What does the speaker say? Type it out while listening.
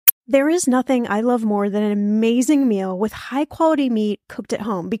There is nothing I love more than an amazing meal with high-quality meat cooked at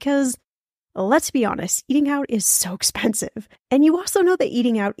home because, let's be honest, eating out is so expensive. And you also know that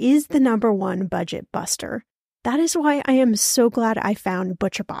eating out is the #1 budget buster. That is why I am so glad I found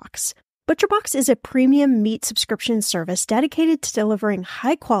ButcherBox. ButcherBox is a premium meat subscription service dedicated to delivering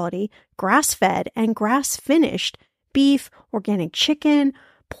high-quality, grass-fed, and grass-finished beef, organic chicken,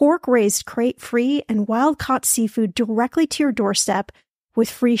 pork raised crate-free, and wild-caught seafood directly to your doorstep with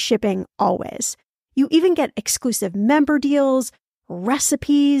free shipping always. You even get exclusive member deals,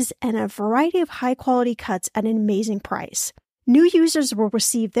 recipes, and a variety of high-quality cuts at an amazing price. New users will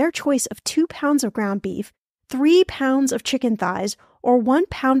receive their choice of 2 pounds of ground beef, 3 pounds of chicken thighs, or 1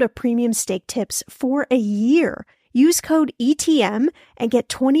 pound of premium steak tips for a year. Use code ETM and get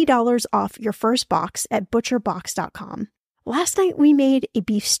 $20 off your first box at butcherbox.com. Last night we made a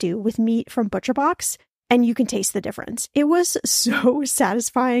beef stew with meat from ButcherBox, and you can taste the difference. It was so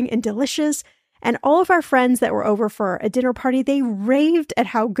satisfying and delicious, and all of our friends that were over for a dinner party, they raved at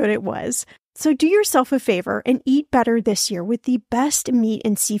how good it was. So do yourself a favor and eat better this year with the best meat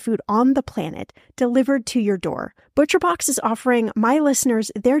and seafood on the planet delivered to your door. ButcherBox is offering my listeners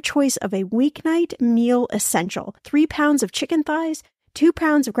their choice of a weeknight meal essential: 3 pounds of chicken thighs, 2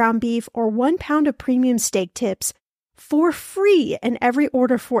 pounds of ground beef, or 1 pound of premium steak tips for free in every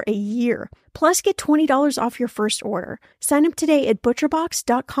order for a year. Plus, get $20 off your first order. Sign up today at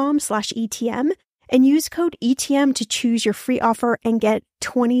butcherbox.com/ETM and use code ETM to choose your free offer and get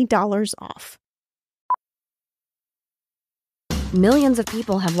 $20 off. Millions of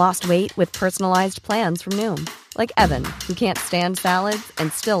people have lost weight with personalized plans from Noom. Like Evan, who can't stand salads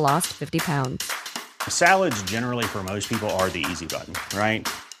and still lost 50 pounds. Salads generally for most people are the easy button, right?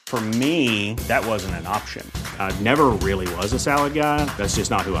 For me, that wasn't an option. I never really was a salad guy. That's just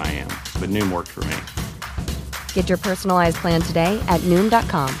not who I am. But Noom worked for me. Get your personalized plan today at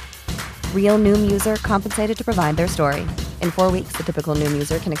Noom.com. Real Noom user compensated to provide their story. In 4 weeks, the typical Noom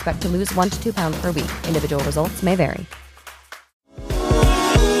user can expect to lose 1 to 2 pounds per week. Individual results may vary.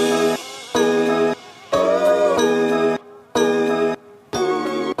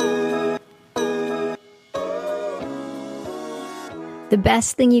 The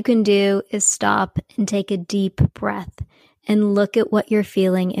best thing you can do is stop and take a deep breath and look at what you're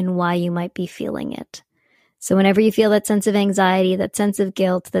feeling and why you might be feeling it. So whenever you feel that sense of anxiety, that sense of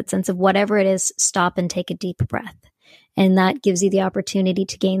guilt, that sense of whatever it is, stop and take a deep breath. And that gives you the opportunity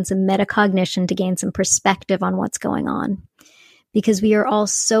to gain some metacognition, to gain some perspective on what's going on. Because we are all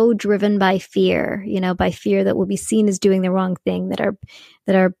so driven by fear, by fear that we'll be seen as doing the wrong thing, that our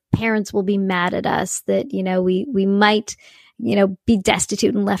parents will be mad at us, that, we might be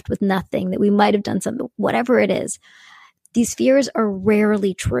destitute and left with nothing, that we might have done something, whatever it is. These fears are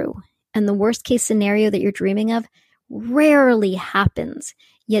rarely true. And the worst case scenario that you're dreaming of rarely happens.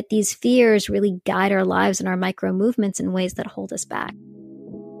 Yet these fears really guide our lives and our micro movements in ways that hold us back.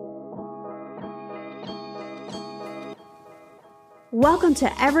 Welcome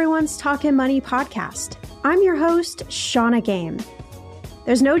to Everyone's Talkin' Money podcast. I'm your host, Shannah Game.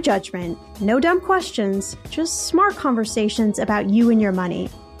 There's no judgment, no dumb questions, just smart conversations about you and your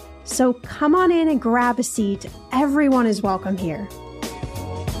money. So come on in and grab a seat. Everyone is welcome here.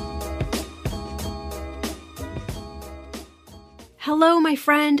 Hello, my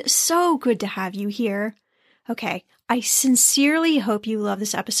friend. So good to have you here. Okay, I sincerely hope you love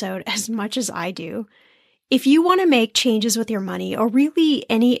this episode as much as I do. If you want to make changes with your money or really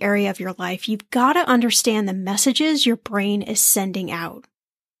any area of your life, you've got to understand the messages your brain is sending out.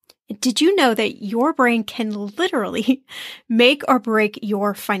 Did you know that your brain can literally make or break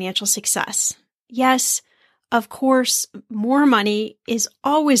your financial success? Yes, of course, more money is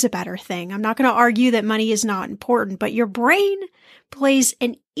always a better thing. I'm not going to argue that money is not important, but your brain plays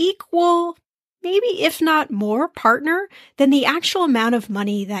an equal, maybe if not more, partner than the actual amount of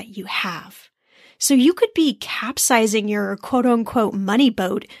money that you have. So you could be capsizing your quote-unquote money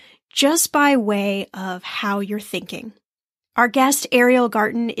boat just by way of how you're thinking. Our guest, Ariel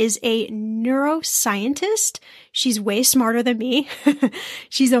Garten, is a neuroscientist. She's way smarter than me.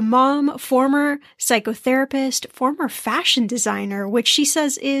 She's a mom, former psychotherapist, former fashion designer, which she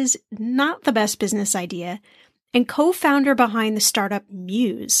says is not the best business idea, and co-founder behind the startup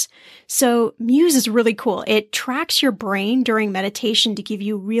Muse. So Muse is really cool. It tracks your brain during meditation to give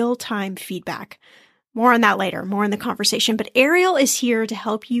you real-time feedback. More on that later, more in the conversation. But Ariel is here to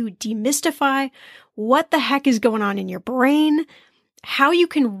help you demystify what the heck is going on in your brain, how you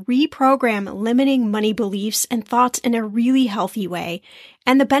can reprogram limiting money beliefs and thoughts in a really healthy way,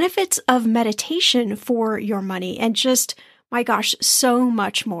 and the benefits of meditation for your money, and just, my gosh, so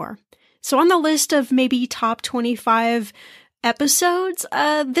much more. So on the list of maybe top 25 episodes,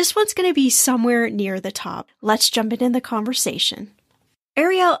 this one's going to be somewhere near the top. Let's jump into the conversation.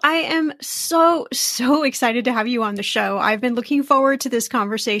 Ariel, I am so excited to have you on the show. I've been looking forward to this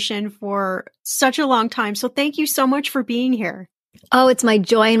conversation for such a long time. So thank you so much for being here. Oh, it's my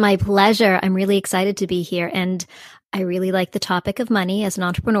joy and my pleasure. I'm really excited to be here. And I really like the topic of money as an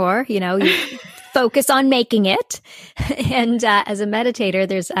entrepreneur. You know, you focus on making it. And as a meditator,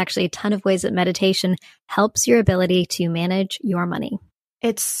 there's actually a ton of ways that meditation helps your ability to manage your money.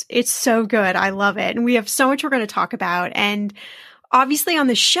 It's so good. I love it. And we have so much we're going to talk about. And obviously on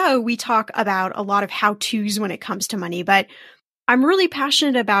the show, we talk about a lot of how-tos when it comes to money, but I'm really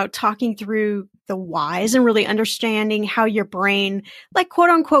passionate about talking through the whys and really understanding how your brain, like quote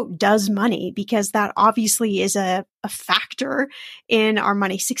unquote, does money, because that obviously is a factor in our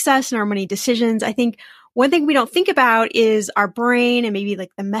money success and our money decisions. I think one thing we don't think about is our brain and maybe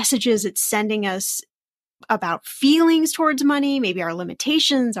like the messages it's sending us about feelings towards money, maybe our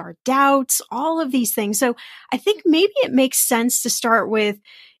limitations, our doubts, all of these things. So I think maybe it makes sense to start with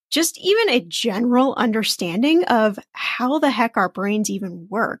just even a general understanding of how the heck our brains even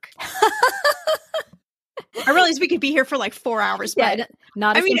work. I realize we could be here for like 4 hours, but yeah,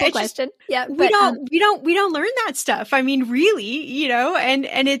 not a simple question. Yeah, we don't learn that stuff. I mean, really, you know, and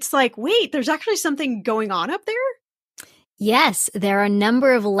it's like, wait, there's actually something going on up there. Yes, there are a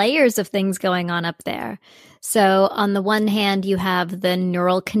number of layers of things going on up there. So on the one hand, you have the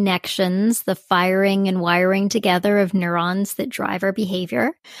neural connections, the firing and wiring together of neurons that drive our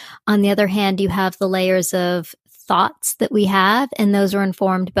behavior. On the other hand, you have the layers of thoughts that we have, and those are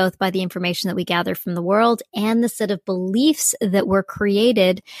informed both by the information that we gather from the world and the set of beliefs that were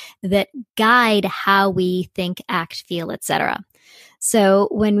created that guide how we think, act, feel, etc. So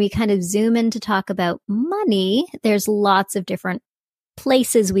when we kind of zoom in to talk about money, there's lots of different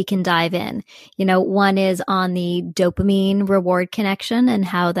places we can dive in. You know, one is on the dopamine reward connection and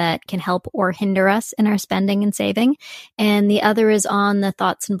how that can help or hinder us in our spending and saving. And the other is on the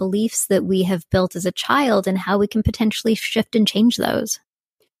thoughts and beliefs that we have built as a child and how we can potentially shift and change those.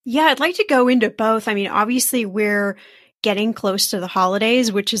 Yeah, I'd like to go into both. I mean, obviously we're getting close to the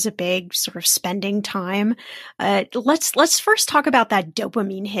holidays, which is a big sort of spending time. Let's first talk about that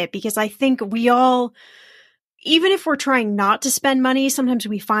dopamine hit, because I think we all, even if we're trying not to spend money, sometimes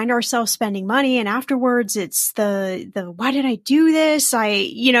we find ourselves spending money, and afterwards it's the why did I do this?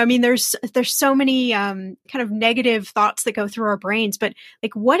 There's so many kind of negative thoughts that go through our brains, but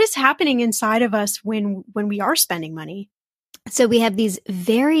like, what is happening inside of us when we are spending money? So we have these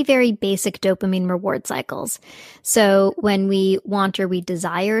very, very basic dopamine reward cycles. So when we want or we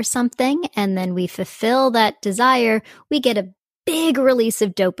desire something and then we fulfill that desire, we get a big release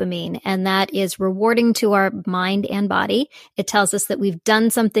of dopamine, and that is rewarding to our mind and body. It tells us that we've done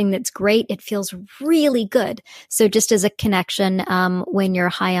something that's great. It feels really good. So just as a connection, when you're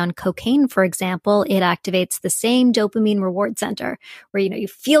high on cocaine, for example, it activates the same dopamine reward center where, you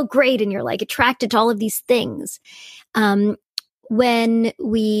feel great and you're like attracted to all of these things. When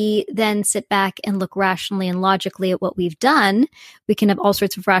we then sit back and look rationally and logically at what we've done, we can have all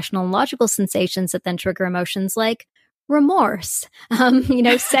sorts of rational and logical sensations that then trigger emotions like remorse,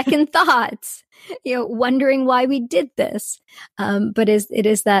 second thoughts, wondering why we did this. But it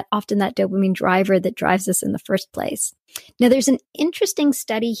is that often that dopamine driver that drives us in the first place. Now, there's an interesting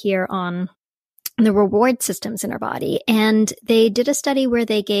study here on the reward systems in our body. And they did a study where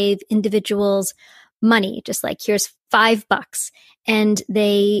they gave individuals money, just like here's $5, and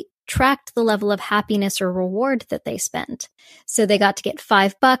they tracked the level of happiness or reward that they spent. So they got to get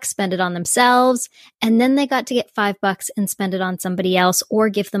 $5, spend it on themselves, and then they got to get $5 and spend it on somebody else or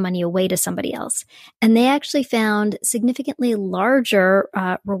give the money away to somebody else. And they actually found significantly larger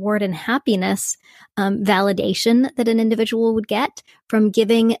reward and happiness validation that an individual would get from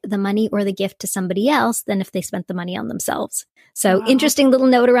giving the money or the gift to somebody else than if they spent the money on themselves. So wow. Interesting little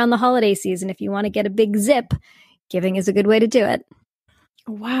note around the holiday season. If you want to get a big zip, giving is a good way to do it.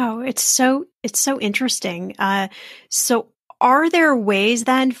 Wow, it's so interesting. So are there ways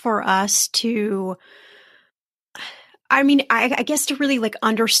then for us to, I guess to really like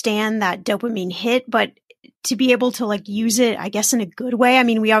understand that dopamine hit, but to be able to like use it, I guess, in a good way? I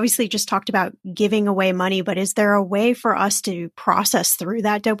mean, we obviously just talked about giving away money, but is there a way for us to process through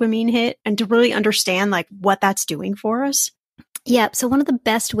that dopamine hit and to really understand like what that's doing for us? Yeah. So one of the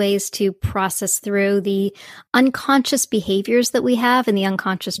best ways to process through the unconscious behaviors that we have and the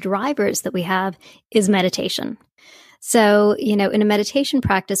unconscious drivers that we have is meditation. So, in a meditation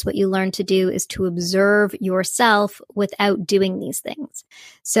practice, what you learn to do is to observe yourself without doing these things.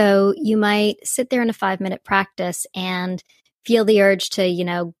 So you might sit there in a 5-minute practice and feel the urge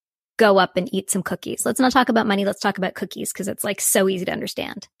to, go up and eat some cookies. Let's not talk about money. Let's talk about cookies because it's like so easy to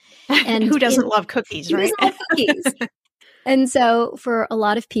understand. And who doesn't love cookies, right? Who doesn't love cookies? And so for a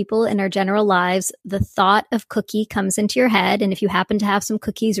lot of people in our general lives, the thought of cookie comes into your head. And if you happen to have some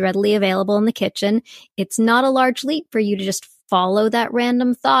cookies readily available in the kitchen, it's not a large leap for you to just follow that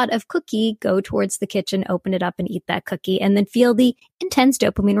random thought of cookie, go towards the kitchen, open it up and eat that cookie, and then feel the intense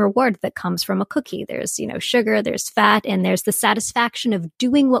dopamine reward that comes from a cookie. There's, sugar, there's fat, and there's the satisfaction of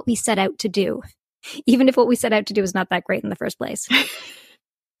doing what we set out to do, even if what we set out to do is not that great in the first place.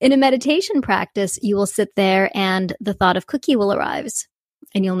 In a meditation practice, you will sit there and the thought of cookie will arise,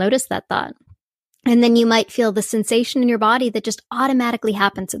 and you'll notice that thought. And then you might feel the sensation in your body that just automatically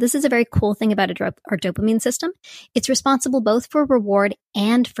happens. So this is a very cool thing about our dopamine system. It's responsible both for reward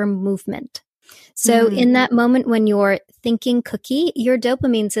and for movement. So in that moment when you're thinking cookie, your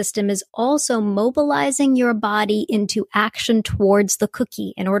dopamine system is also mobilizing your body into action towards the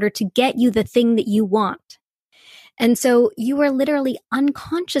cookie in order to get you the thing that you want. And so you are literally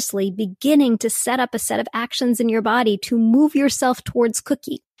unconsciously beginning to set up a set of actions in your body to move yourself towards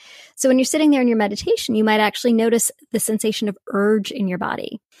cookie. So when you're sitting there in your meditation, you might actually notice the sensation of urge in your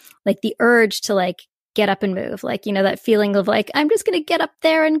body, like the urge to get up and move, that feeling of I'm just going to get up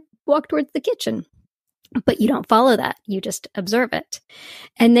there and walk towards the kitchen. But you don't follow that. You just observe it.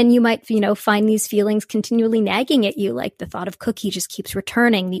 And then you might, find these feelings continually nagging at you, like the thought of cookie just keeps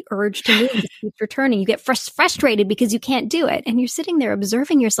returning. The urge to move just keeps returning. You get frustrated because you can't do it. And you're sitting there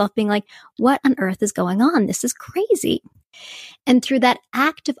observing yourself being like, what on earth is going on? This is crazy. And through that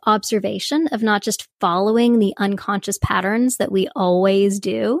act of observation of not just following the unconscious patterns that we always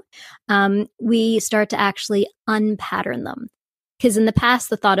do, we start to actually unpattern them. Because in the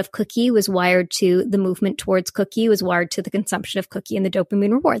past, the thought of cookie was wired to the movement towards cookie, was wired to the consumption of cookie and the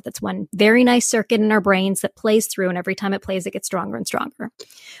dopamine reward. That's one very nice circuit in our brains that plays through, and every time it plays, it gets stronger and stronger.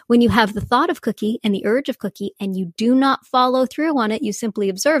 When you have the thought of cookie and the urge of cookie, and you do not follow through on it, you simply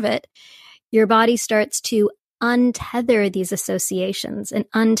observe it, your body starts to untether these associations and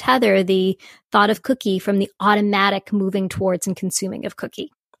untether the thought of cookie from the automatic moving towards and consuming of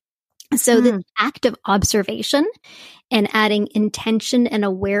cookie. So the act of observation and adding intention and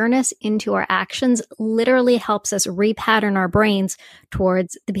awareness into our actions literally helps us repattern our brains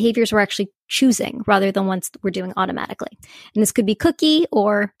towards the behaviors we're actually choosing rather than ones we're doing automatically. And this could be cookie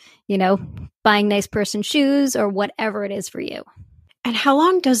or, buying nice person shoes or whatever it is for you. And how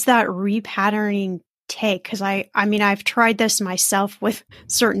long does that repatterning take? Because I've tried this myself with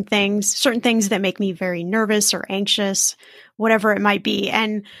certain things that make me very nervous or anxious, whatever it might be.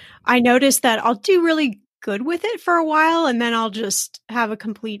 And I noticed that I'll do really good with it for a while and then I'll just have a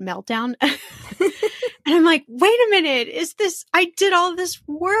complete meltdown. And I'm like, wait a minute, I did all this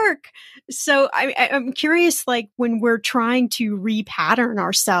work. So I'm curious, when we're trying to repattern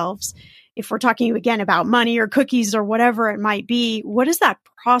ourselves, if we're talking again about money or cookies or whatever it might be, what is that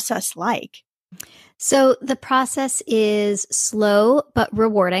process like? So the process is slow but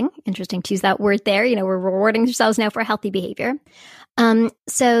rewarding. Interesting to use that word there. We're rewarding ourselves now for healthy behavior.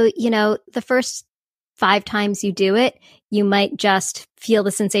 So the first 5 times you do it, you might just feel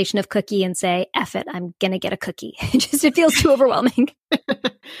the sensation of cookie and say, F it, I'm going to get a cookie. It feels too overwhelming.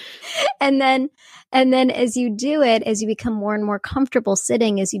 And then as you do it, as you become more and more comfortable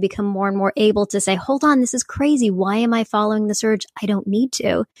sitting, as you become more and more able to say, hold on, this is crazy. Why am I following this urge? I don't need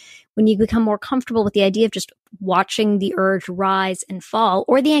to. When you become more comfortable with the idea of just watching the urge rise and fall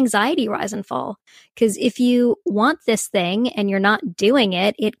or the anxiety rise and fall. Because if you want this thing and you're not doing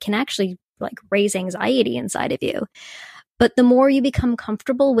it, it can actually raise anxiety inside of you. But the more you become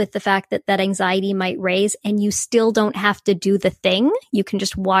comfortable with the fact that that anxiety might raise and you still don't have to do the thing, you can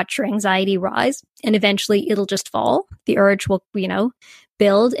just watch your anxiety rise and eventually it'll just fall. The urge will,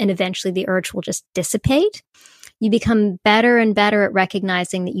 build and eventually the urge will just dissipate. You become better and better at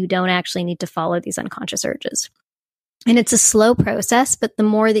recognizing that you don't actually need to follow these unconscious urges. And it's a slow process, but the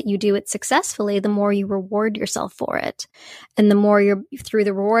more that you do it successfully, the more you reward yourself for it. And the more you're through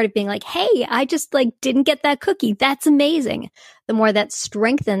the reward of being like, hey, I just didn't get that cookie. That's amazing. The more that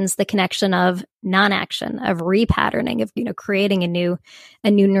strengthens the connection of non-action, of repatterning, of, creating a new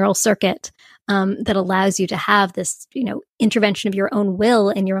neural circuit that allows you to have this, intervention of your own will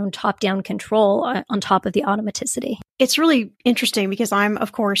and your own top-down control on top of the automaticity. It's really interesting because I'm,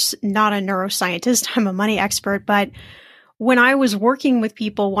 of course, not a neuroscientist. I'm a money expert. But when I was working with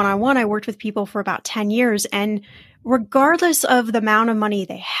people one-on-one, I worked with people for about 10 years. And regardless of the amount of money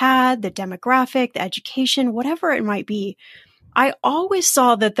they had, the demographic, the education, whatever it might be, I always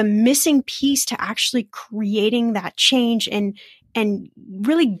saw that the missing piece to actually creating that change and and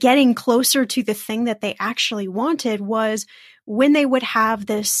really getting closer to the thing that they actually wanted was when they would have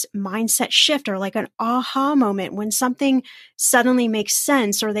this mindset shift or like an aha moment, when something suddenly makes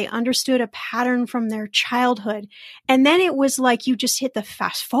sense or they understood a pattern from their childhood. And then it was like you just hit the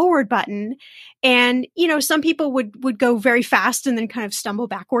fast forward button. And, you know, some people would go very fast and then kind of stumble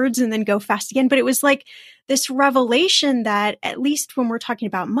backwards and then go fast again. But it was like this revelation that, at least when we're talking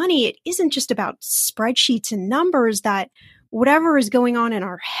about money, it isn't just about spreadsheets and numbers, that whatever is going on in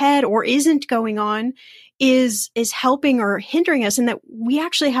our head or isn't going on is helping or hindering us, and that we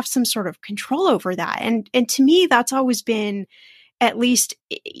actually have some sort of control over that. And to me, that's always been, at least,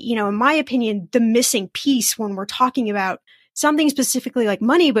 you know, in my opinion, the missing piece when we're talking about something specifically like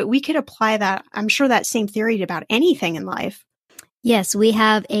money, but we could apply that, I'm sure, that same theory to about anything in life. Yes, we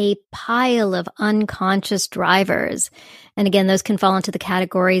have a pile of unconscious drivers. And again, those can fall into the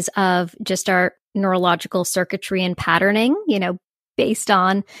categories of just our neurological circuitry and patterning, you know, based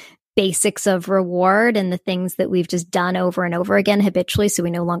on basics of reward and the things that we've just done over and over again habitually, so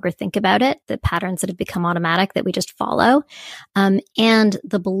we no longer think about it, the patterns that have become automatic that we just follow, and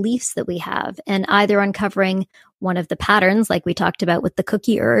the beliefs that we have, and either uncovering one of the patterns, like we talked about with the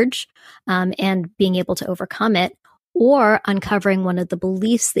cookie urge, and being able to overcome it, or uncovering one of the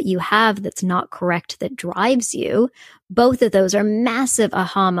beliefs that you have that's not correct that drives you. Both of those are massive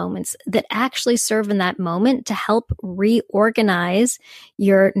aha moments that actually serve in that moment to help reorganize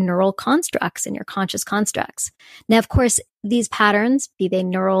your neural constructs and your conscious constructs. Now, of course, these patterns, be they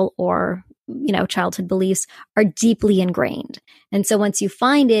neural or, you know, childhood beliefs, are deeply ingrained. And so once you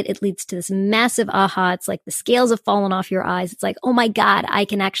find it, it leads to this massive aha. It's like the scales have fallen off your eyes. It's like, oh my God, I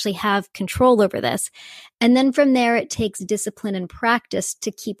can actually have control over this. And then from there, it takes discipline and practice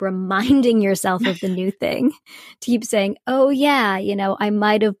to keep reminding yourself of the new thing, to keep saying, oh yeah, you know, I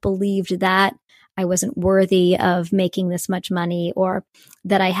might have believed that I wasn't worthy of making this much money, or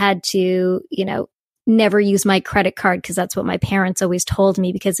that I had to, you know, never use my credit card because that's what my parents always told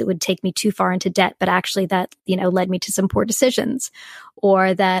me because it would take me too far into debt. But actually that, you know, led me to some poor decisions,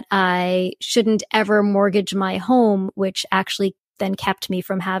 or that I shouldn't ever mortgage my home, which actually then kept me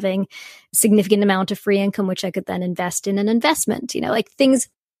from having a significant amount of free income, which I could then invest in an investment, you know, like things,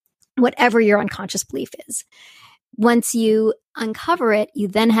 whatever your unconscious belief is. Once you uncover it, you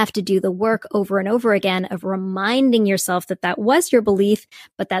then have to do the work over and over again of reminding yourself that that was your belief,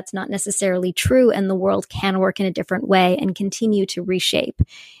 but that's not necessarily true. And the world can work in a different way and continue to reshape.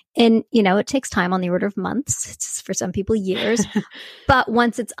 And, you know, it takes time on the order of months. It's for some people years. But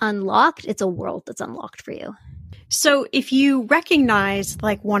once it's unlocked, it's a world that's unlocked for you. So if you recognize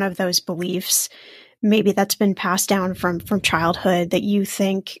like one of those beliefs, maybe that's been passed down from childhood, that you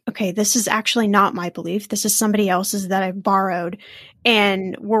think, okay, this is actually not my belief. This is somebody else's that I've borrowed.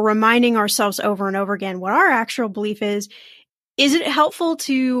 And we're reminding ourselves over and over again what our actual belief is. Is it helpful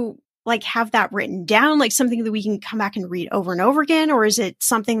to like have that written down, like something that we can come back and read over and over again? Or is it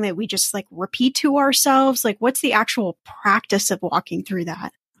something that we just like repeat to ourselves? Like what's the actual practice of walking through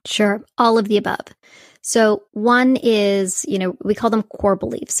that? Sure. All of the above. So one is, you know, we call them core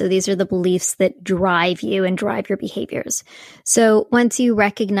beliefs. So these are the beliefs that drive you and drive your behaviors. So once you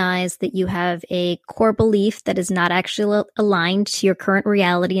recognize that you have a core belief that is not actually aligned to your current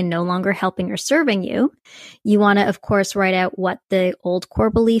reality and no longer helping or serving you, you want to, of course, write out what the old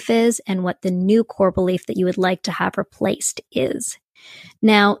core belief is and what the new core belief that you would like to have replaced is.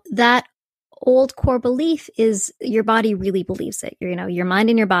 Now, that old core belief is your body really believes it. You know, your mind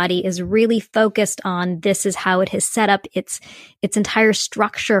and your body is really focused on this is how it has set up its entire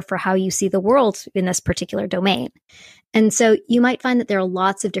structure for how you see the world in this particular domain. And so you might find that there are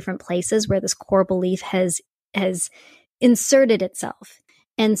lots of different places where this core belief has inserted itself.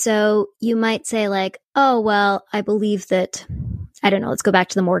 And so you might say like, oh, well, I believe that, I don't know, let's go back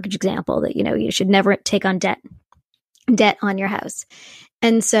to the mortgage example, that, you know, you should never take on debt on your house.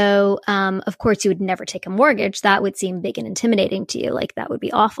 And so, of course, you would never take a mortgage. That would seem big and intimidating to you. Like that would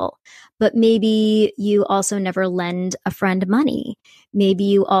be awful. But maybe you also never lend a friend money. Maybe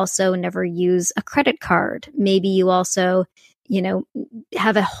you also never use a credit card. Maybe you also, you know,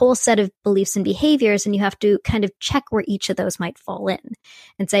 have a whole set of beliefs and behaviors, and you have to kind of check where each of those might fall in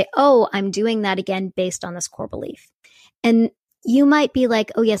and say, oh, I'm doing that again based on this core belief. And you might be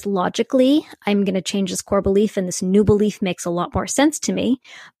like, oh yes, logically, I'm going to change this core belief and this new belief makes a lot more sense to me.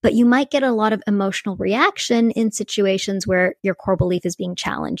 But you might get a lot of emotional reaction in situations where your core belief is being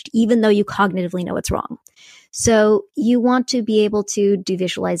challenged, even though you cognitively know it's wrong. So you want to be able to do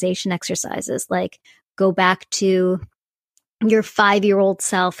visualization exercises, like go back to your 5-year-old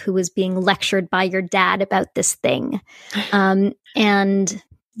self who was being lectured by your dad about this thing. And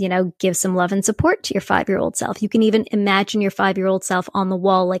give some love and support to your 5-year-old self. You can even imagine your 5-year-old self on the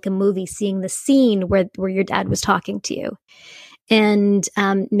wall, like a movie, seeing the scene where your dad was talking to you. And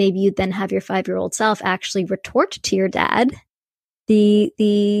maybe you then have your 5-year-old self actually retort to your dad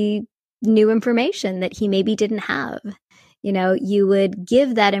the new information that he maybe didn't have. You would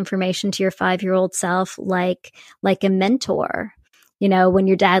give that information to your 5-year-old self like a mentor. When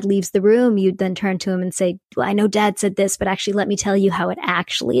your dad leaves the room, you'd then turn to him and say, well, I know dad said this, but actually let me tell you how it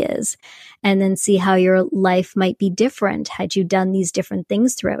actually is. And then see how your life might be different had you done these different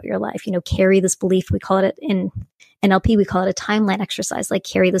things throughout your life. Carry this belief. We call it in NLP, we call it a timeline exercise, like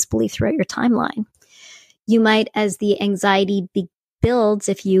carry this belief throughout your timeline. You might, as the anxiety builds,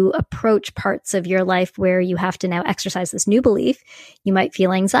 if you approach parts of your life where you have to now exercise this new belief, you might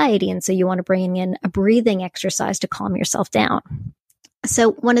feel anxiety. And so you want to bring in a breathing exercise to calm yourself down.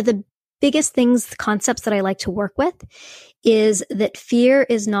 So one of the biggest concepts that I like to work with is that fear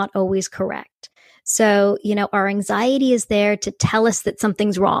is not always correct. So, our anxiety is there to tell us that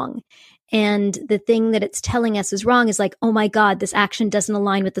something's wrong. And the thing that it's telling us is wrong is like, oh my God, this action doesn't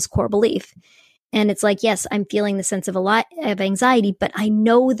align with this core belief. And it's like, yes, I'm feeling the sense of anxiety, but I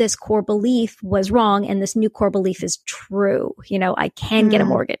know this core belief was wrong and this new core belief is true. I can get a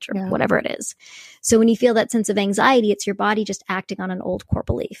mortgage or whatever it is. So when you feel that sense of anxiety, it's your body just acting on an old core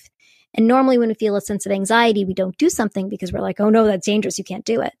belief. And normally when we feel a sense of anxiety, we don't do something because we're like, oh no, that's dangerous. You can't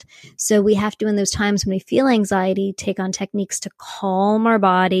do it. So we have to, in those times when we feel anxiety, take on techniques to calm our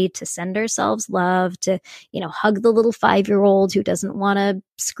body, to send ourselves love, to, hug the little 5-year-old who doesn't want to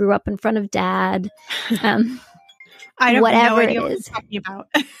screw up in front of dad. I don't whatever know idea it what is. you're talking about.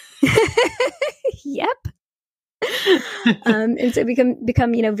 Yep. And so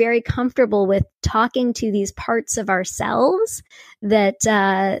become very comfortable with talking to these parts of ourselves that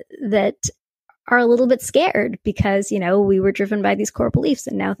are a little bit scared because we were driven by these core beliefs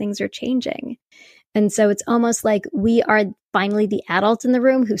and now things are changing. And so it's almost like we are finally the adult in the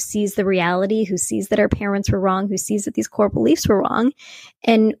room who sees the reality, who sees that our parents were wrong, who sees that these core beliefs were wrong.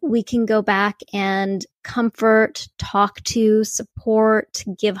 And we can go back and comfort, talk to, support,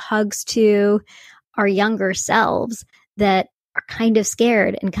 give hugs to our younger selves that are kind of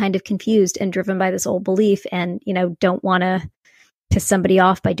scared and kind of confused and driven by this old belief and, don't want to piss somebody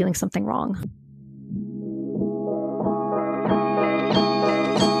off by doing something wrong.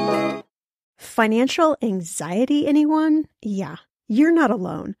 Financial anxiety, anyone? Yeah, you're not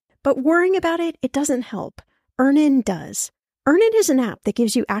alone. But worrying about it doesn't help. Earnin does. Earnin is an app that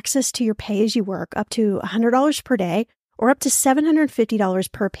gives you access to your pay as you work up to $100 per day or up to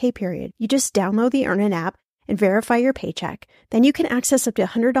 $750 per pay period. You just download the Earnin app and verify your paycheck. Then you can access up to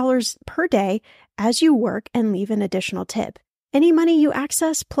 $100 per day as you work and leave an additional tip. Any money you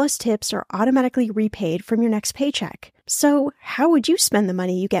access plus tips are automatically repaid from your next paycheck. So how would you spend the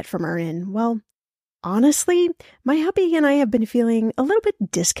money you get from Earnin? Well, honestly, my hubby and I have been feeling a little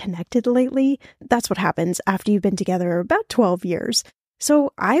bit disconnected lately. That's what happens after you've been together about 12 years.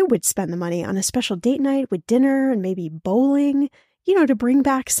 So I would spend the money on a special date night with dinner and maybe bowling, to bring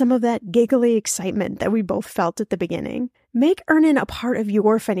back some of that giggly excitement that we both felt at the beginning. Make Earnin a part of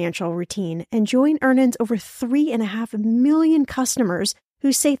your financial routine and join Earnin's over 3.5 million customers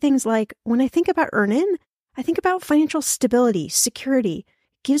who say things like, when I think about Earnin, I think about financial stability, security.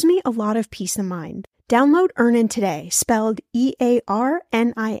 It gives me a lot of peace of mind. Download Earnin today, spelled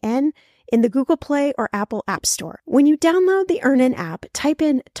EARNIN, in the Google Play or Apple App Store. When you download the Earnin app, type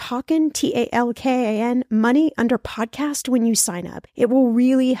in Talkin, TALKAN, money under podcast when you sign up. It will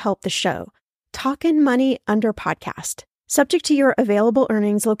really help the show. Talkin' money under podcast. Subject to your available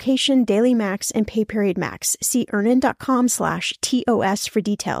earnings, location, daily max, and pay period max. See earnin.com/TOS for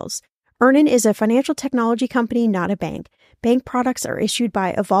details. Earnin is a financial technology company, not a bank. Bank products are issued by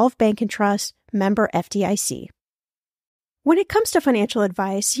Evolve Bank and Trust, member FDIC. When it comes to financial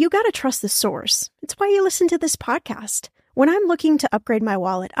advice, you gotta trust the source. It's why you listen to this podcast. When I'm looking to upgrade my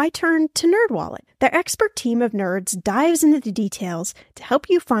wallet, I turn to NerdWallet. Their expert team of nerds dives into the details to help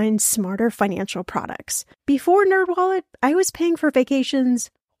you find smarter financial products. Before NerdWallet, I was paying for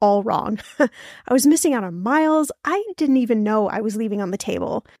vacations all wrong. I was missing out on miles I didn't even know I was leaving on the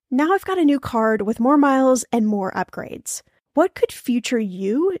table. Now I've got a new card with more miles and more upgrades. What could future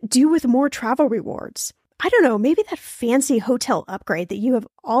you do with more travel rewards? I don't know, maybe that fancy hotel upgrade that you have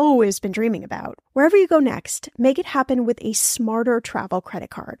always been dreaming about. Wherever you go next, make it happen with a smarter travel credit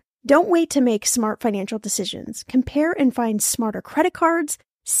card. Don't wait to make smart financial decisions. Compare and find smarter credit cards,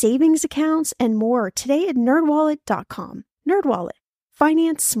 savings accounts, and more today at nerdwallet.com. NerdWallet.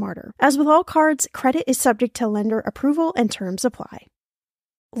 Finance smarter. As with all cards, credit is subject to lender approval and terms apply.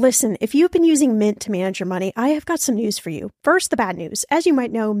 Listen, if you've been using Mint to manage your money, I have got some news for you. First, the bad news. As you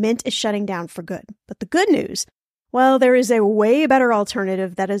might know, Mint is shutting down for good. But the good news, well, there is a way better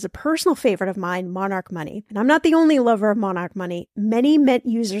alternative that is a personal favorite of mine, Monarch Money. And I'm not the only lover of Monarch Money. Many Mint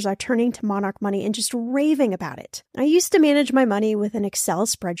users are turning to Monarch Money and just raving about it. I used to manage my money with an Excel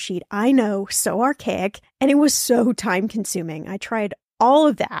spreadsheet. I know, so archaic, and it was so time-consuming. I tried all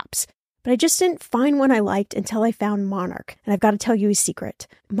of the apps, but I just didn't find one I liked until I found Monarch. And I've got to tell you a secret.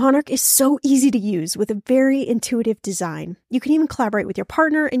 Monarch is so easy to use with a very intuitive design. You can even collaborate with your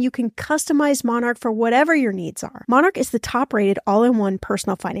partner, and you can customize Monarch for whatever your needs are. Monarch is the top-rated all-in-one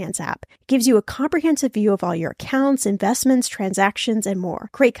personal finance app. It gives you a comprehensive view of all your accounts, investments, transactions, and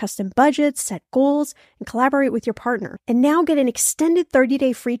more. Create custom budgets, set goals, and collaborate with your partner. And now get an extended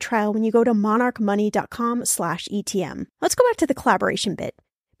 30-day free trial when you go to monarchmoney.com/ETM. Let's go back to the collaboration bit.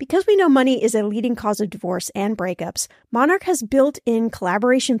 Because we know money is a leading cause of divorce and breakups, Monarch has built-in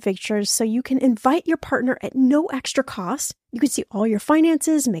collaboration features so you can invite your partner at no extra cost. You can see all your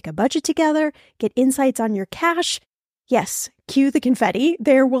finances, make a budget together, get insights on your cash. Yes, cue the confetti.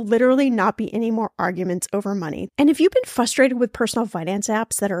 There will literally not be any more arguments over money. And if you've been frustrated with personal finance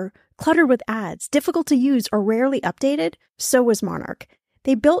apps that are cluttered with ads, difficult to use, or rarely updated, so was Monarch.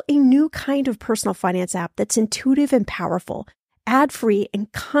 They built a new kind of personal finance app that's intuitive and powerful, ad-free,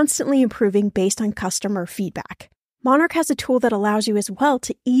 and constantly improving based on customer feedback. Monarch has a tool that allows you as well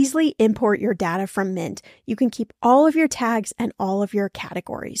to easily import your data from Mint. You can keep all of your tags and all of your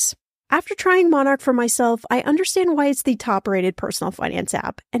categories. After trying Monarch for myself, I understand why it's the top-rated personal finance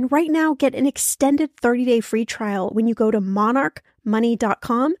app. And right now, get an extended 30-day free trial when you go to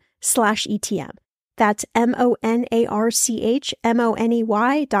monarchmoney.com/ETM. That's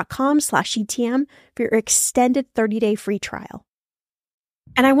monarchmoney.com/ETM for your extended 30-day free trial.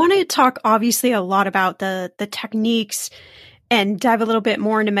 And I want to talk obviously a lot about the techniques and dive a little bit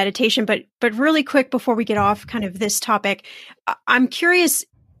more into meditation, but really quick before we get off kind of this topic, I'm curious,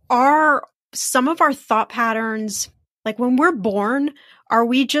 are some of our thought patterns, like when we're born, are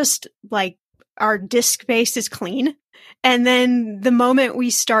we just like our disk space is clean? And then the moment we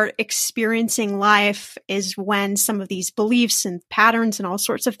start experiencing life is when some of these beliefs and patterns and all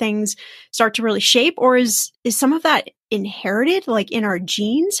sorts of things start to really shape? Or is some of that inherited, like in our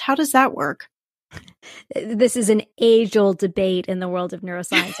genes? How does that work? This is an age-old debate in the world of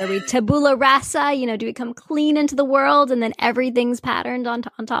neuroscience. Are we tabula rasa? Do we come clean into the world and then everything's patterned on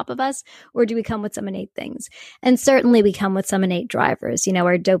top of us? Or do we come with some innate things? And certainly we come with some innate drivers.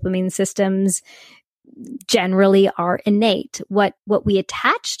 Our dopamine systems generally are innate. What we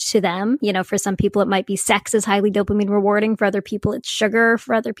attach to them, for some people it might be sex is highly dopamine rewarding. For other people it's sugar.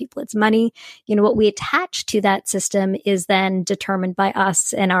 For other people it's money. What we attach to that system is then determined by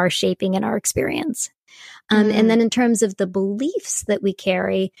us and our shaping and our experience. And then in terms of the beliefs that we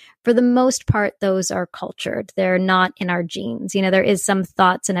carry, for the most part, those are cultured. They're not in our genes. There is some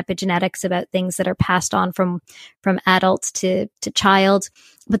thoughts and epigenetics about things that are passed on from adult to child,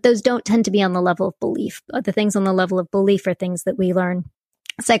 but those don't tend to be on the level of belief. The things on the level of belief are things that we learn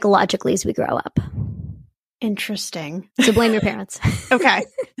psychologically as we grow up. Interesting. So blame your parents. Okay.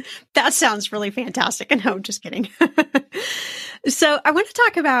 That sounds really fantastic. And no, just kidding. So I want to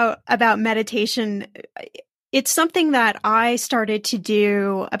talk about meditation. It's something that I started to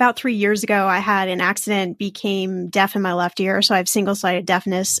do about 3 years ago. I had an accident, became deaf in my left ear. So I have single-sided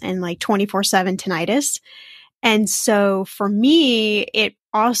deafness and like 24/7 tinnitus. And so for me, it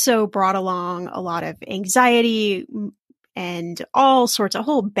also brought along a lot of anxiety and all sorts, a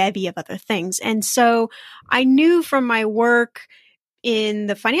whole bevy of other things. And so I knew from my work in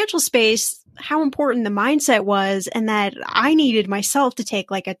the financial space how important the mindset was, and that I needed myself to take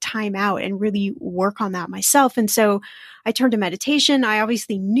like a time out and really work on that myself. And so I turned to meditation. I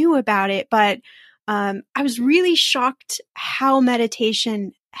obviously knew about it, but I was really shocked how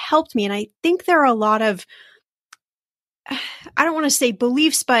meditation helped me. And I think there are a lot of, I don't want to say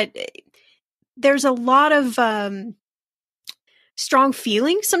beliefs, but there's a lot of strong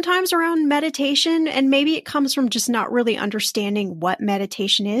feelings sometimes around meditation, and maybe it comes from just not really understanding what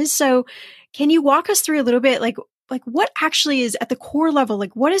meditation is. So can you walk us through a little bit, like what actually is at the core level,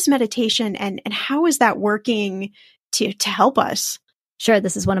 like what is meditation and how is that working to help us? Sure.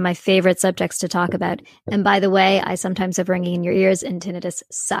 This is one of my favorite subjects to talk about. And by the way, I sometimes have ringing in your ears and tinnitus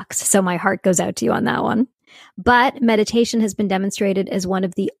sucks. So my heart goes out to you on that one. But meditation has been demonstrated as one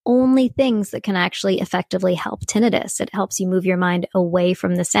of the only things that can actually effectively help tinnitus. It helps you move your mind away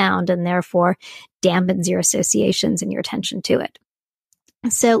from the sound and therefore dampens your associations and your attention to it.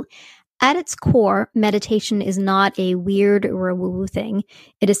 So At its core, meditation is not a weird or a woo-woo thing.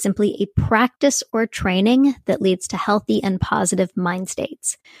 It is simply a practice or training that leads to healthy and positive mind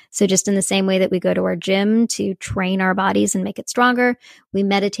states. So just in the same way that we go to our gym to train our bodies and make it stronger, we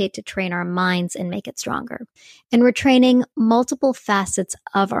meditate to train our minds and make it stronger. And we're training multiple facets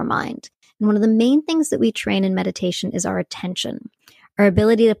of our mind. And one of the main things that we train in meditation is our attention, our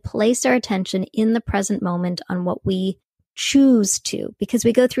ability to place our attention in the present moment on what we choose to, because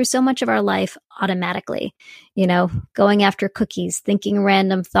we go through so much of our life automatically, going after cookies, thinking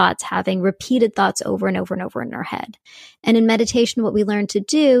random thoughts, having repeated thoughts over and over and over in our head. And in meditation, what we learn to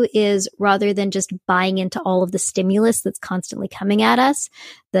do is, rather than just buying into all of the stimulus that's constantly coming at us,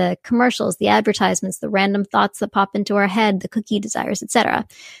 the commercials, the advertisements, the random thoughts that pop into our head, the cookie desires, etc.,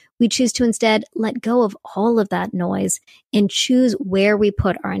 we choose to instead let go of all of that noise and choose where we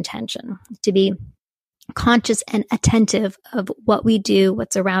put our intention, to be conscious and attentive of what we do,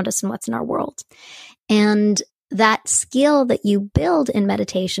 what's around us, and what's in our world. And that skill that you build in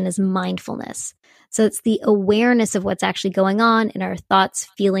meditation is mindfulness. So it's the awareness of what's actually going on in our thoughts,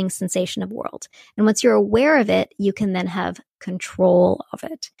 feelings, sensation of world. And once you're aware of it, you can then have control of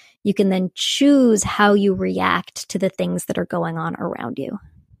it. You can then choose how you react to the things that are going on around you.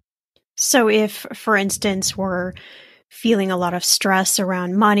 So if, for instance, we're feeling a lot of stress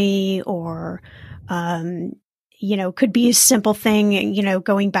around money, or could be a simple thing,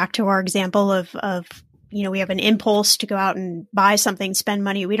 going back to our example of, we have an impulse to go out and buy something, spend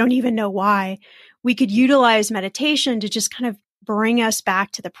money. We don't even know why. We could utilize meditation to just kind of bring us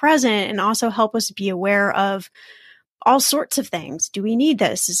back to the present and also help us be aware of all sorts of things. Do we need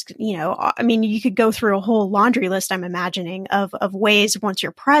this? You could go through a whole laundry list, I'm imagining, of ways once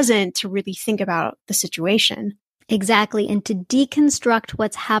you're present to really think about the situation. Exactly. And to deconstruct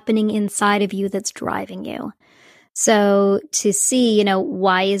what's happening inside of you that's driving you. So to see,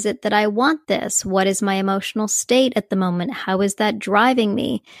 why is it that I want this? What is my emotional state at the moment? How is that driving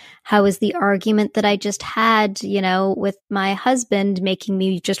me? How is the argument that I just had, with my husband making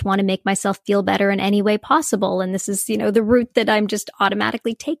me just want to make myself feel better in any way possible? And this is, the route that I'm just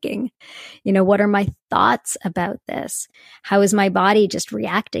automatically taking. What are my thoughts about this? How is my body just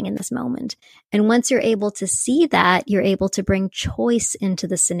reacting in this moment? And once you're able to see that, you're able to bring choice into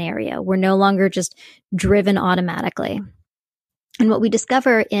the scenario. We're no longer just driven automatically. And what we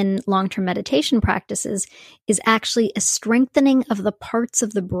discover in long-term meditation practices is actually a strengthening of the parts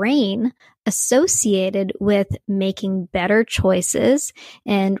of the brain associated with making better choices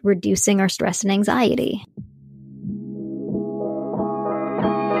and reducing our stress and anxiety.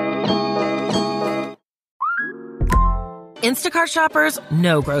 Instacart shoppers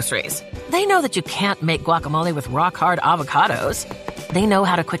know groceries. They know that you can't make guacamole with rock-hard avocados. They know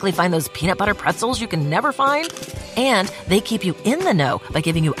how to quickly find those peanut butter pretzels you can never find. And they keep you in the know by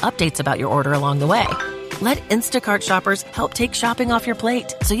giving you updates about your order along the way. Let Instacart shoppers help take shopping off your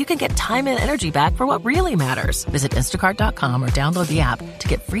plate so you can get time and energy back for what really matters. Visit instacart.com or download the app to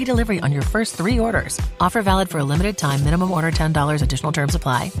get free delivery on your first 3 orders. Offer valid for a limited time. Minimum order $10. Additional terms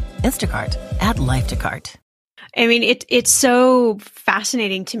apply. Instacart. Add life to cart. It's so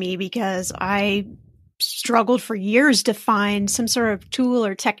fascinating to me because I struggled for years to find some sort of tool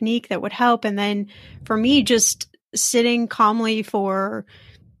or technique that would help. And then for me, just sitting calmly for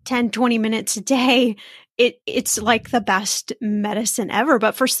 10, 20 minutes a day, it's like the best medicine ever.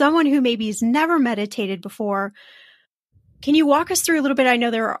 But for someone who maybe has never meditated before, can you walk us through a little bit? I know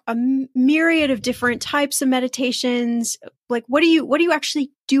there are a myriad of different types of meditations. Like, what are you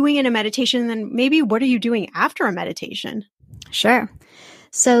actually doing in a meditation? And then maybe what are you doing after a meditation? Sure.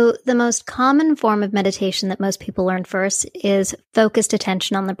 So the most common form of meditation that most people learn first is focused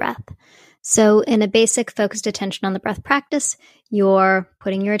attention on the breath. So in a basic focused attention on the breath practice, you're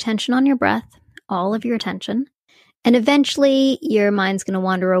putting your attention on your breath, all of your attention, and eventually your mind's going to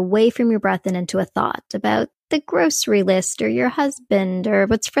wander away from your breath and into a thought about the grocery list or your husband or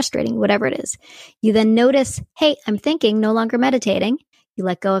what's frustrating, whatever it is. You then notice, hey, I'm thinking, no longer meditating. You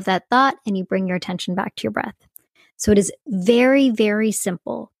let go of that thought and you bring your attention back to your breath. So it is very, very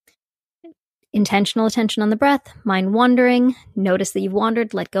simple. Intentional attention on the breath, mind wandering, notice that you've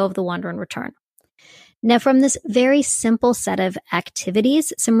wandered, let go of the wander and return. Now, from this very simple set of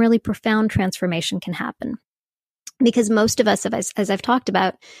activities, some really profound transformation can happen. Because most of us, as I've talked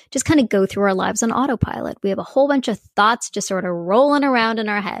about, just kind of go through our lives on autopilot. We have a whole bunch of thoughts just sort of rolling around in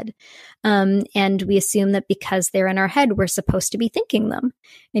our head. And we assume that because they're in our head, we're supposed to be thinking them.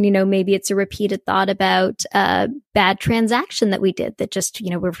 And, maybe it's a repeated thought about a bad transaction that we did that just,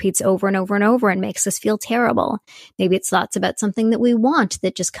 repeats over and over and over and makes us feel terrible. Maybe it's thoughts about something that we want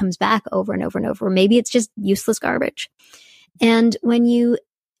that just comes back over and over and over. Maybe it's just useless garbage. And when you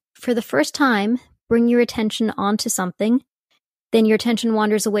for the first time, bring your attention onto something. Then your attention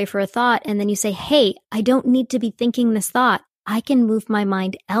wanders away for a thought. And then you say, hey, I don't need to be thinking this thought. I can move my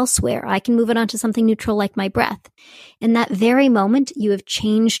mind elsewhere. I can move it onto something neutral like my breath. In that very moment, you have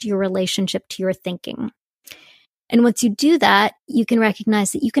changed your relationship to your thinking. And once you do that, you can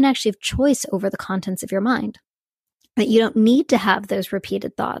recognize that you can actually have choice over the contents of your mind. That you don't need to have those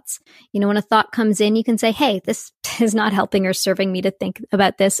repeated thoughts. When a thought comes in, you can say, hey, this is not helping or serving me to think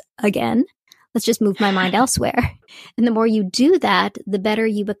about this again. Let's just move my mind elsewhere. And the more you do that, the better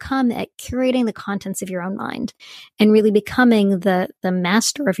you become at curating the contents of your own mind and really becoming the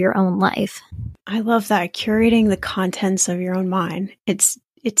master of your own life. I love that, curating the contents of your own mind. It's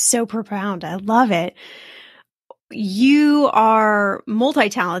so profound. I love it. You are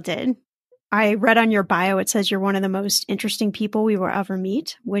multi-talented. I read on your bio, it says you're one of the most interesting people we will ever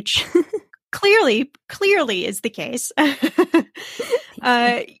meet, which clearly is the case.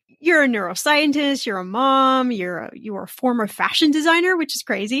 You're a neuroscientist, you're a mom, you're a former fashion designer, which is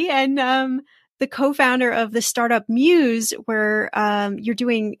crazy. And the co-founder of the startup Muse, where you're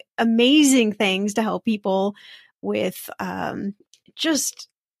doing amazing things to help people with just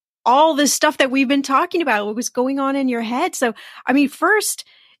all this stuff that we've been talking about, what was going on in your head. So, first,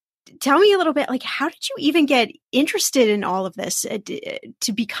 tell me a little bit, how did you even get interested in all of this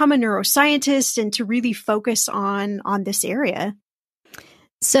to become a neuroscientist and to really focus on this area?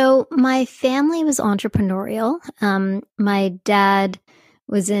 So my family was entrepreneurial. My dad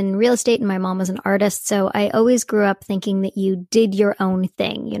was in real estate and my mom was an artist. So I always grew up thinking that you did your own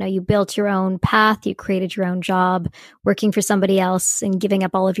thing. You built your own path, you created your own job. Working for somebody else and giving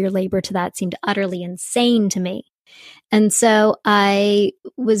up all of your labor to that seemed utterly insane to me. And so I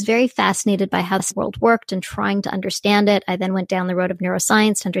was very fascinated by how this world worked and trying to understand it. I then went down the road of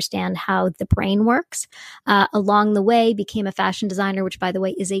neuroscience to understand how the brain works. Along the way, became a fashion designer, which, by the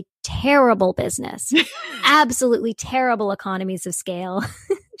way, is a terrible business. Absolutely terrible economies of scale.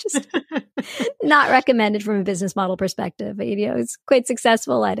 Just not recommended from a business model perspective. It's quite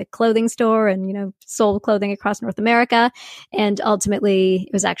successful. I had a clothing store and, sold clothing across North America. And ultimately,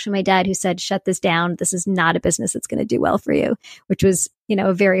 it was actually my dad who said, shut this down. This is not a business that's going to do well for you, which was,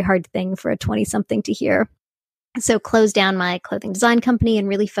 a very hard thing for a 20-something to hear. So closed down my clothing design company and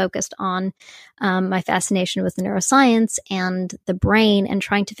really focused on my fascination with the neuroscience and the brain and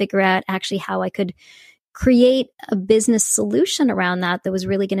trying to figure out actually how I could create a business solution around that was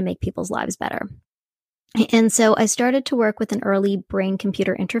really going to make people's lives better. And so I started to work with an early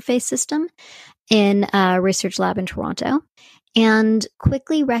brain-computer interface system in a research lab in Toronto and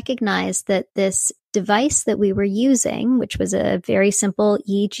quickly recognized that this device that we were using, which was a very simple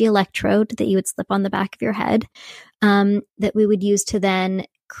EEG electrode that you would slip on the back of your head, that we would use to then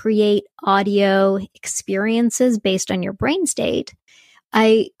create audio experiences based on your brain state,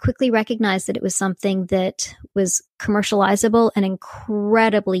 I quickly recognized that it was something that was commercializable and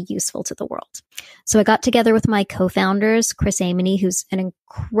incredibly useful to the world. So I got together with my co-founders, Chris Amony, who's an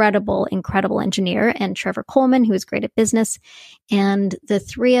incredible engineer, and Trevor Coleman, who is great at business. And the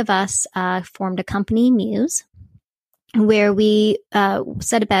three of us formed a company, Muse, where we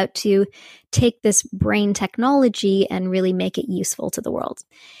set about to take this brain technology and really make it useful to the world.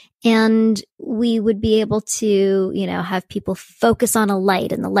 And we would be able to, have people focus on a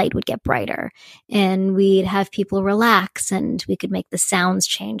light and the light would get brighter. And we'd have people relax and we could make the sounds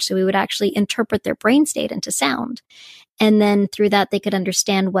change. So we would actually interpret their brain state into sound. And then through that, they could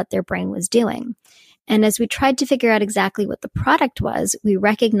understand what their brain was doing. And as we tried to figure out exactly what the product was, we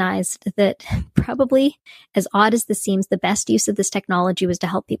recognized that probably, as odd as this seems, the best use of this technology was to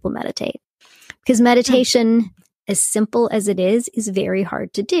help people meditate. Because meditation, as simple as it is very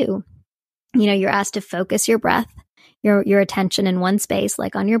hard to do. You're asked to focus your breath, your attention in one space,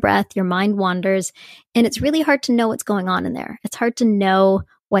 like on your breath, your mind wanders, and it's really hard to know what's going on in there. It's hard to know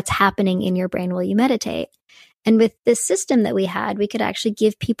what's happening in your brain while you meditate. And with this system that we had, we could actually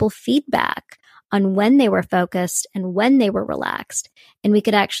give people feedback on when they were focused and when they were relaxed. And we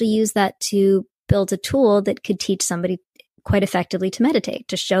could actually use that to build a tool that could teach somebody quite effectively to meditate,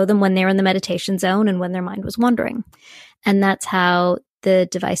 to show them when they're in the meditation zone and when their mind was wandering. And that's how the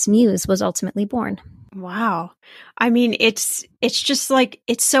device Muse was ultimately born. Wow. It's just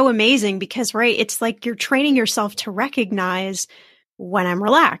it's so amazing because, right, it's like you're training yourself to recognize when I'm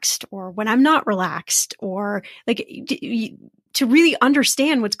relaxed or when I'm not relaxed, or to really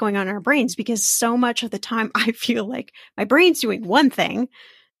understand what's going on in our brains, because so much of the time I feel like my brain's doing one thing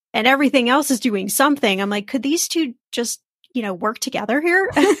and everything else is doing something. I'm like, could these two just work together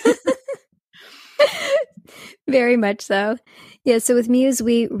here? Very much so. Yeah. So with Muse,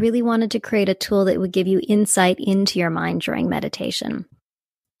 we really wanted to create a tool that would give you insight into your mind during meditation.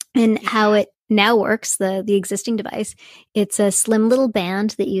 And how it now works, the existing device, it's a slim little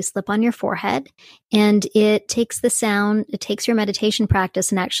band that you slip on your forehead, and it takes your meditation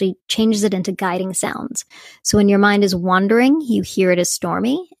practice and actually changes it into guiding sounds. So when your mind is wandering, you hear it as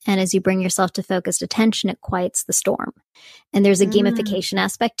stormy. And as you bring yourself to focused attention, it quiets the storm. And there's a gamification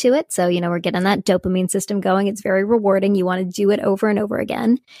aspect to it. So, we're getting that dopamine system going. It's very rewarding. You want to do it over and over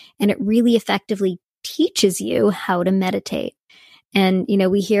again. And it really effectively teaches you how to meditate. And,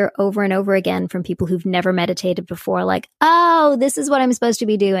 we hear over and over again from people who've never meditated before, like, oh, this is what I'm supposed to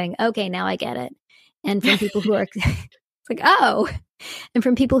be doing. Okay, now I get it. And from people who are like, oh, and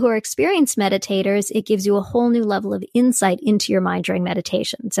from people who are experienced meditators, it gives you a whole new level of insight into your mind during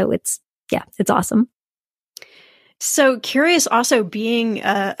meditation. So it's awesome. So curious also, being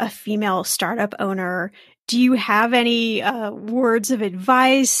a female startup owner, do you have any words of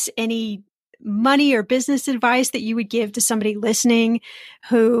advice, any money or business advice that you would give to somebody listening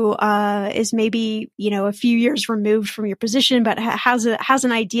who is maybe, a few years removed from your position, but has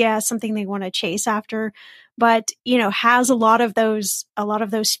an idea, something they want to chase after, but, has a lot of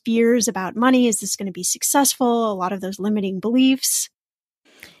those fears about money? Is this going to be successful? A lot of those limiting beliefs?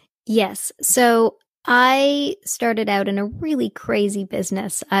 Yes. So I started out in a really crazy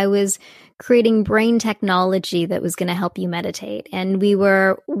business. I was creating brain technology that was going to help you meditate. And we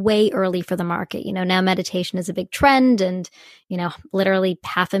were way early for the market. Now meditation is a big trend, and, literally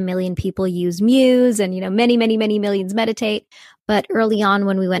 500,000 people use Muse, and, many, many, many millions meditate. But early on,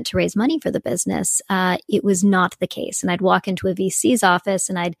 when we went to raise money for the business, it was not the case. And I'd walk into a VC's office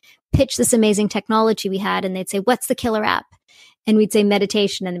and I'd pitch this amazing technology we had, and they'd say, "What's the killer app?" And we'd say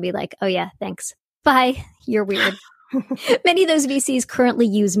meditation, and they'd be like, "Oh yeah, thanks. Bye. You're weird." Many of those VCs currently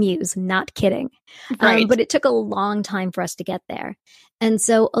use Muse, not kidding. Right. But it took a long time for us to get there. And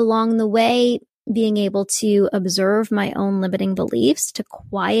so along the way, being able to observe my own limiting beliefs, to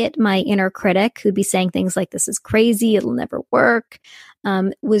quiet my inner critic who'd be saying things like, "This is crazy, it'll never work,"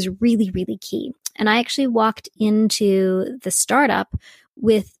 was really, really key. And I actually walked into the startup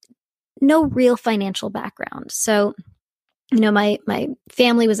with no real financial background. So my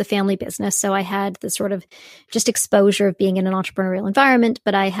family was a family business, so I had the sort of just exposure of being in an entrepreneurial environment,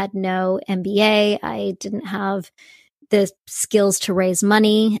 but I had no MBA. I didn't have the skills to raise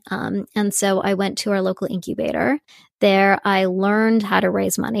money. And so I went to our local incubator. There, I learned how to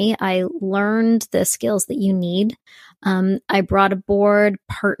raise money. I learned the skills that you need. I brought aboard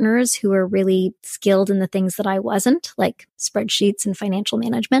partners who were really skilled in the things that I wasn't, like spreadsheets and financial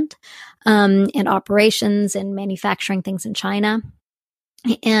management, and operations and manufacturing things in China.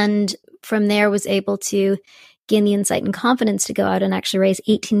 And from there was able to gain the insight and confidence to go out and actually raise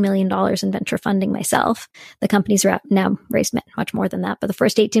 $18 million in venture funding myself. The company's now raised much more than that, but the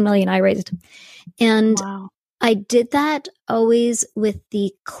first $18 million I raised. And Wow. I did that always with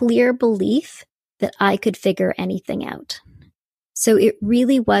the clear belief that I could figure anything out. So it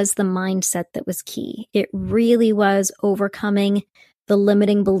really was the mindset that was key. It really was overcoming the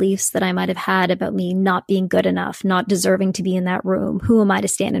limiting beliefs that I might have had about me not being good enough, not deserving to be in that room. Who am I to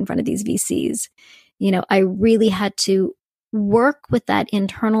stand in front of these VCs? I really had to work with that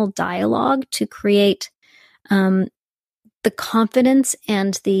internal dialogue to create the confidence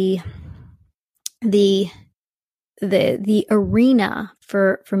and the arena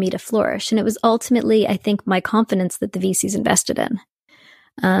for me to flourish. And it was ultimately, I think, my confidence that the VCs invested in.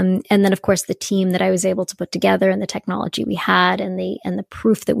 And then, of course, the team that I was able to put together, and the technology we had, and the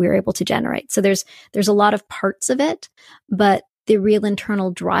proof that we were able to generate. So there's a lot of parts of it, but the real internal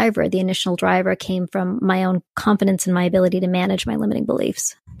driver, the initial driver, came from my own confidence and my ability to manage my limiting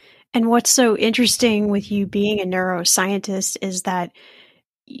beliefs. And what's so interesting with you being a neuroscientist is that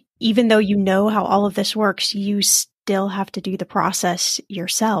even though you know how all of this works, you still have to do the process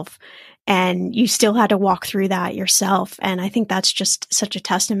yourself, and you still had to walk through that yourself. And I think that's just such a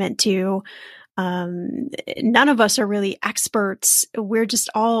testament to none of us are really experts. We're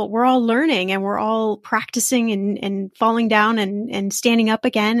all learning, and we're all practicing and falling down and standing up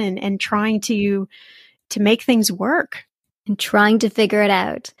again and trying to make things work. And trying to figure it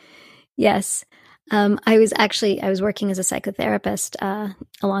out. Yes. I was working as a psychotherapist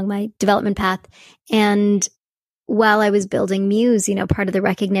along my development path. And while I was building Muse, part of the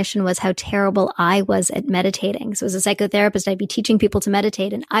recognition was how terrible I was at meditating. So as a psychotherapist, I'd be teaching people to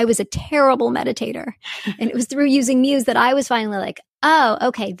meditate, and I was a terrible meditator. And it was through using Muse that I was finally like, oh,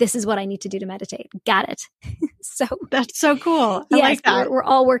 okay, this is what I need to do to meditate. Got it. So that's so cool. I yes, like that. We're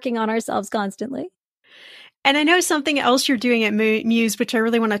all working on ourselves constantly. And I know something else you're doing at Muse, which I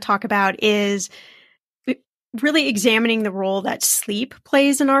really want to talk about, is really examining the role that sleep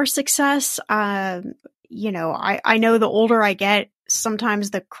plays in our success. I know the older I get,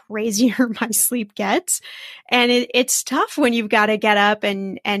 sometimes the crazier my sleep gets. And it's tough when you've got to get up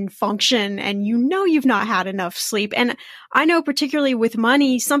and function and you've not had enough sleep. And I know particularly with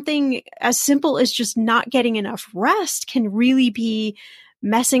money, something as simple as just not getting enough rest can really be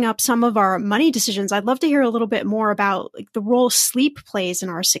messing up some of our money decisions. I'd love to hear a little bit more about like the role sleep plays in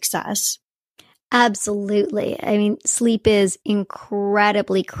our success. Absolutely. I mean, sleep is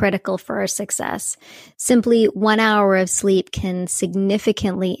incredibly critical for our success. Simply 1 hour of sleep can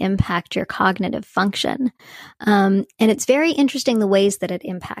significantly impact your cognitive function. And it's very interesting the ways that it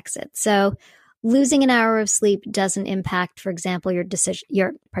impacts it. So losing an hour of sleep doesn't impact, for example,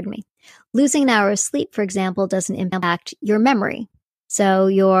 losing an hour of sleep, for example, doesn't impact your memory. So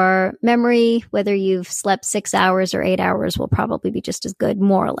your memory, whether you've slept 6 hours or 8 hours, will probably be just as good,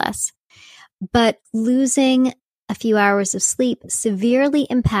 more or less. But losing a few hours of sleep severely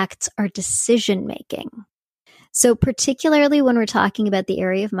impacts our decision making. So particularly when we're talking about the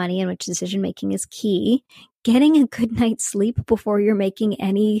area of money in which decision making is key, getting a good night's sleep before you're making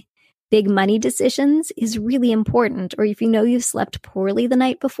any big money decisions is really important. Or if you know you've slept poorly the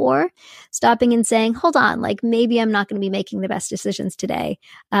night before, stopping and saying, hold on, like maybe I'm not going to be making the best decisions today.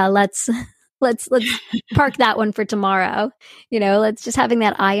 Let's park that one for tomorrow. Let's just having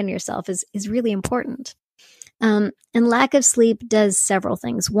that eye on yourself is really important. And lack of sleep does several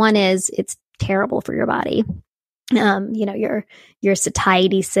things. One is it's terrible for your body. Your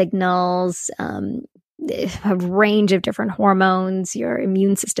satiety signals, a range of different hormones, your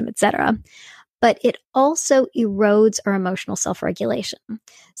immune system, etc. But it also erodes our emotional self-regulation.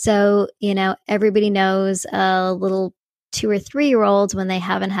 So, everybody knows a little 2 or 3 year olds, when they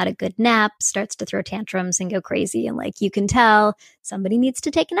haven't had a good nap, starts to throw tantrums and go crazy. And you can tell somebody needs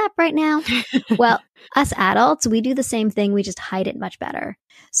to take a nap right now. Well, us adults, we do the same thing. We just hide it much better.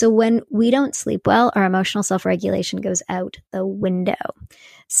 So when we don't sleep well, our emotional self-regulation goes out the window.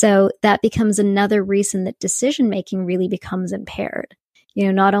 So that becomes another reason that decision-making really becomes impaired.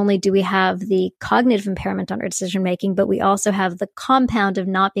 Not only do we have the cognitive impairment on our decision-making, but we also have the compound of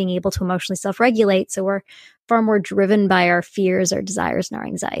not being able to emotionally self-regulate. So we're far more driven by our fears, our desires, and our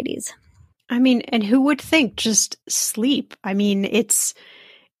anxieties. I mean, and who would think just sleep? I mean, it's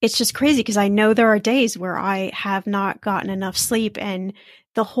just crazy because I know there are days where I have not gotten enough sleep and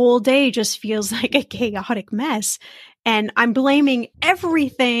the whole day just feels like a chaotic mess. And I'm blaming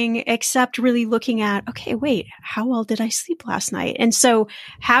everything except really looking at, okay, wait, how well did I sleep last night? And so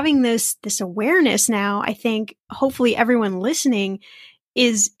having this awareness now, I think hopefully everyone listening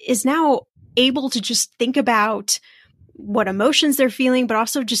is now able to just think about what emotions they're feeling, but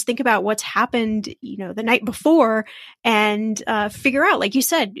also just think about what's happened, the night before and figure out, like you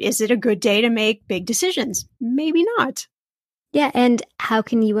said, is it a good day to make big decisions? Maybe not. Yeah. And how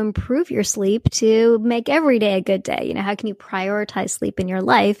can you improve your sleep to make every day a good day? How can you prioritize sleep in your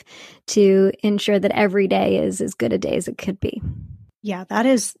life to ensure that every day is as good a day as it could be? Yeah, that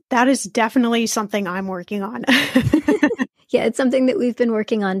is definitely something I'm working on. Yeah, it's something that we've been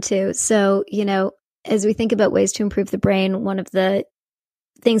working on too. So, as we think about ways to improve the brain, one of the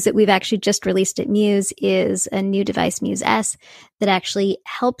things that we've actually just released at Muse is a new device, Muse S, that actually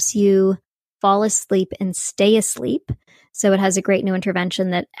helps you fall asleep and stay asleep. So it has a great new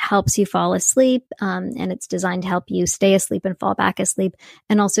intervention that helps you fall asleep, and it's designed to help you stay asleep and fall back asleep,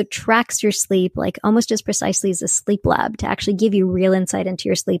 and also tracks your sleep like almost as precisely as a sleep lab to actually give you real insight into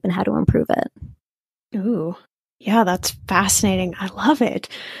your sleep and how to improve it. Ooh, yeah, that's fascinating. I love it.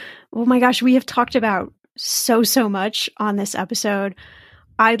 Oh my gosh, we have talked about so much on this episode.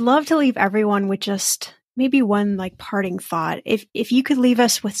 I'd love to leave everyone with just maybe one parting thought. If you could leave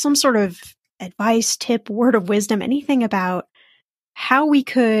us with some sort of advice, tip, word of wisdom, anything about how we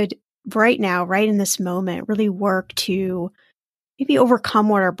could right now, right in this moment, really work to maybe overcome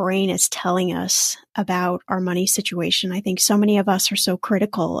what our brain is telling us about our money situation. I think so many of us are so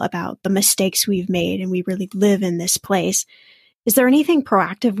critical about the mistakes we've made and we really live in this place. Is there anything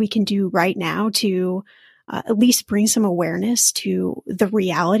proactive we can do right now to at least bring some awareness to the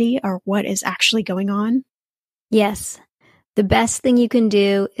reality or what is actually going on? Yes. The best thing you can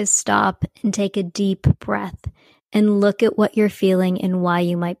do is stop and take a deep breath and look at what you're feeling and why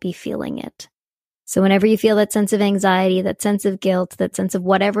you might be feeling it. So whenever you feel that sense of anxiety, that sense of guilt, that sense of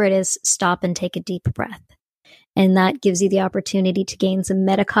whatever it is, stop and take a deep breath. And that gives you the opportunity to gain some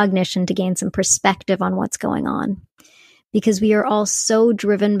metacognition, to gain some perspective on what's going on. Because we are all so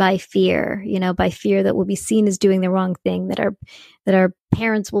driven by fear, by fear that we'll be seen as doing the wrong thing, that our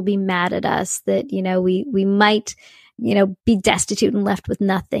parents will be mad at us, that, we might be destitute and left with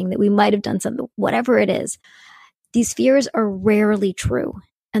nothing, that we might have done something, whatever it is. These fears are rarely true.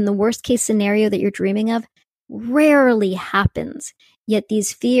 And the worst case scenario that you're dreaming of rarely happens. Yet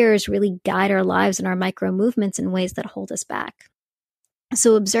these fears really guide our lives and our micro movements in ways that hold us back.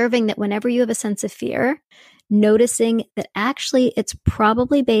 So observing that whenever you have a sense of fear, noticing that actually it's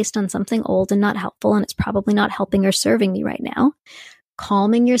probably based on something old and not helpful, and it's probably not helping or serving me right now,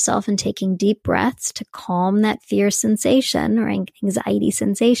 calming yourself and taking deep breaths to calm that fear sensation or anxiety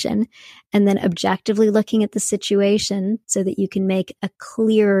sensation, and then objectively looking at the situation so that you can make a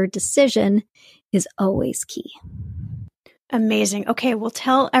clearer decision is always key. Amazing. Okay, well,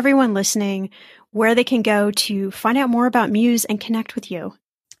 tell everyone listening where they can go to find out more about Muse and connect with you.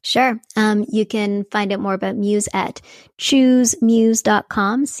 Sure. You can find out more about Muse at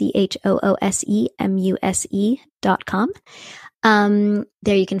choosemuse.com, CHOOSEMUSE.com.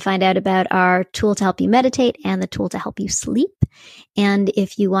 There you can find out about our tool to help you meditate and the tool to help you sleep. And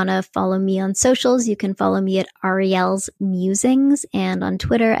if you want to follow me on socials, you can follow me at Ariel's Musings and on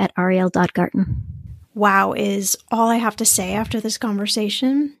Twitter at Ariel.Garten. Wow is all I have to say after this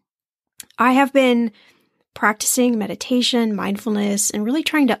conversation. I have been practicing meditation, mindfulness, and really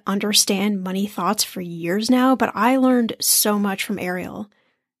trying to understand money thoughts for years now, but I learned so much from Ariel.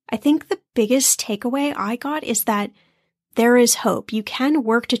 I think the biggest takeaway I got is that there is hope. You can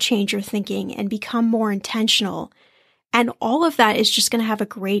work to change your thinking and become more intentional, and all of that is just going to have a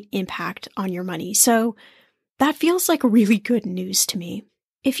great impact on your money. So that feels like really good news to me.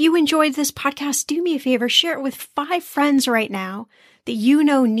 If you enjoyed this podcast, do me a favor, share it with 5 friends right now that you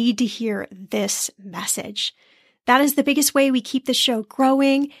know need to hear this message. That is the biggest way we keep the show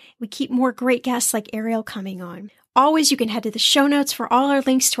growing. We keep more great guests like Ariel coming on. Always, you can head to the show notes for all our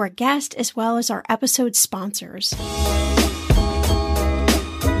links to our guests as well as our episode sponsors.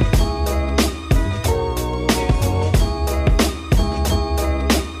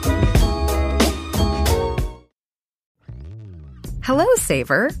 Hello,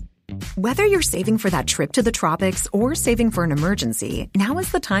 Saver. Whether you're saving for that trip to the tropics or saving for an emergency, now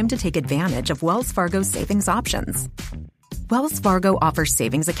is the time to take advantage of Wells Fargo's savings options. Wells Fargo offers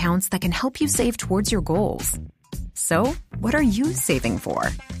savings accounts that can help you save towards your goals. So, what are you saving for?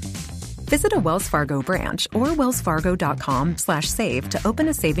 Visit a Wells Fargo branch or wellsfargo.com/save to open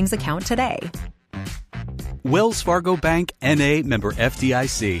a savings account today. Wells Fargo Bank, N.A., member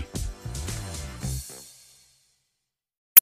FDIC.